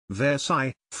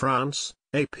Versailles, France,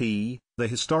 AP. The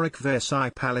historic Versailles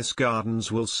Palace Gardens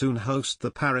will soon host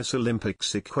the Paris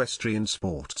Olympics equestrian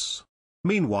sports.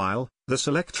 Meanwhile, the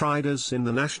select riders in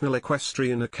the National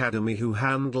Equestrian Academy who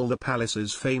handle the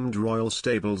palace's famed royal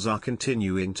stables are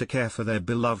continuing to care for their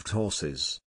beloved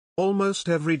horses. Almost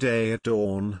every day at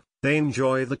dawn, they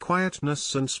enjoy the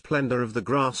quietness and splendor of the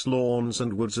grass lawns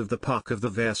and woods of the park of the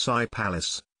Versailles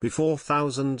Palace, before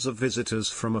thousands of visitors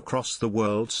from across the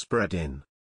world spread in.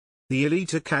 The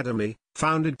elite academy,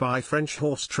 founded by French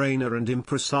horse trainer and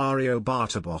impresario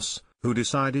Bartabos, who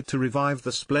decided to revive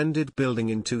the splendid building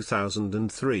in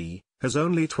 2003, has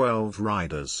only 12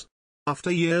 riders. After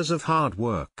years of hard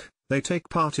work, they take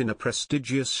part in a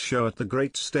prestigious show at the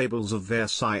great stables of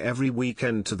Versailles every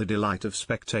weekend to the delight of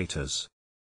spectators.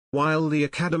 While the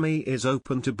academy is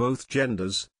open to both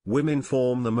genders, women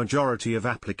form the majority of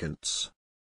applicants.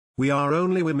 "We are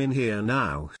only women here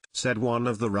now," said one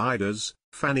of the riders,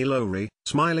 Fanny Lowry,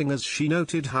 smiling as she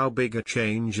noted how big a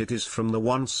change it is from the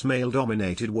once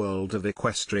male-dominated world of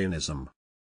equestrianism.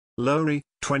 Lowry,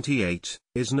 28,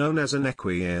 is known as an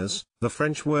équiers, the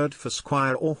French word for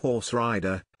squire or horse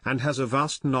rider, and has a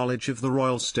vast knowledge of the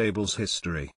royal stable's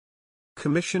history.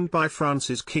 Commissioned by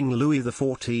France's King Louis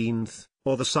XIV,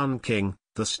 or the Sun King,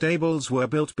 the stables were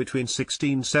built between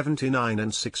 1679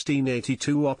 and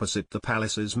 1682 opposite the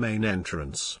palace's main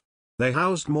entrance. They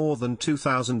housed more than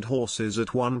 2,000 horses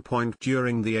at one point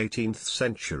during the 18th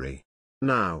century.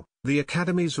 Now, the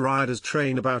Academy's riders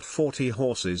train about 40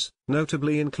 horses,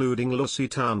 notably including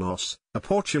Lusitanos, a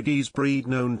Portuguese breed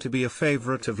known to be a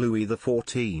favorite of Louis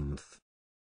XIV.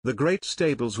 The great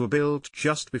stables were built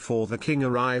just before the king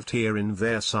arrived here in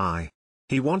Versailles.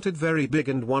 He wanted very big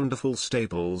and wonderful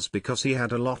stables because he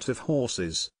had a lot of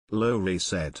horses, Lowry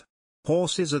said.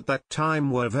 Horses at that time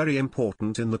were very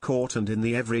important in the court and in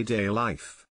the everyday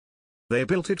life. They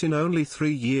built it in only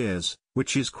 3 years,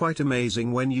 which is quite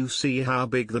amazing when you see how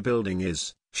big the building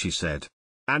is, she said.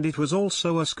 And it was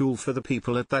also a school for the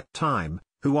people at that time,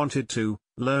 who wanted to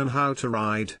learn how to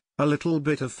ride, a little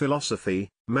bit of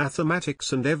philosophy,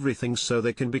 mathematics and everything so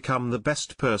they can become the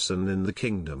best person in the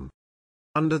kingdom.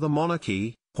 Under the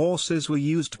monarchy, horses were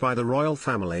used by the royal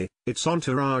family, its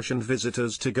entourage and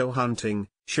visitors to go hunting,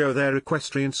 show their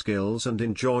equestrian skills and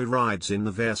enjoy rides in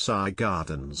the Versailles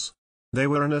Gardens. They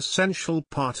were an essential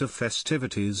part of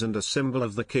festivities and a symbol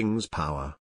of the king's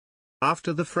power.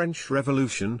 After the French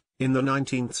Revolution, in the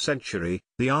 19th century,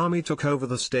 the army took over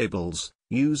the stables,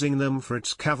 using them for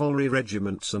its cavalry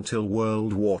regiments until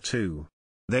World War II.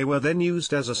 They were then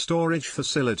used as a storage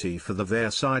facility for the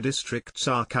Versailles district's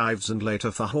archives and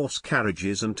later for horse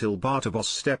carriages until Bartabos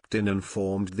stepped in and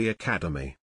formed the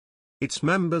academy. Its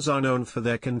members are known for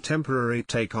their contemporary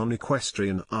take on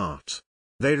equestrian art.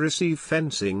 They receive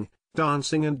fencing,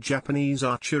 dancing and Japanese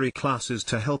archery classes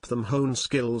to help them hone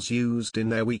skills used in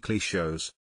their weekly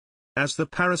shows. As the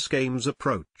Paris Games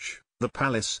approach, the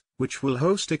palace, which will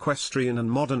host equestrian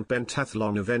and modern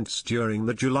pentathlon events during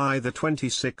the July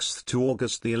 26th to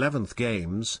August 11th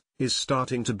Games, is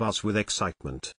starting to buzz with excitement.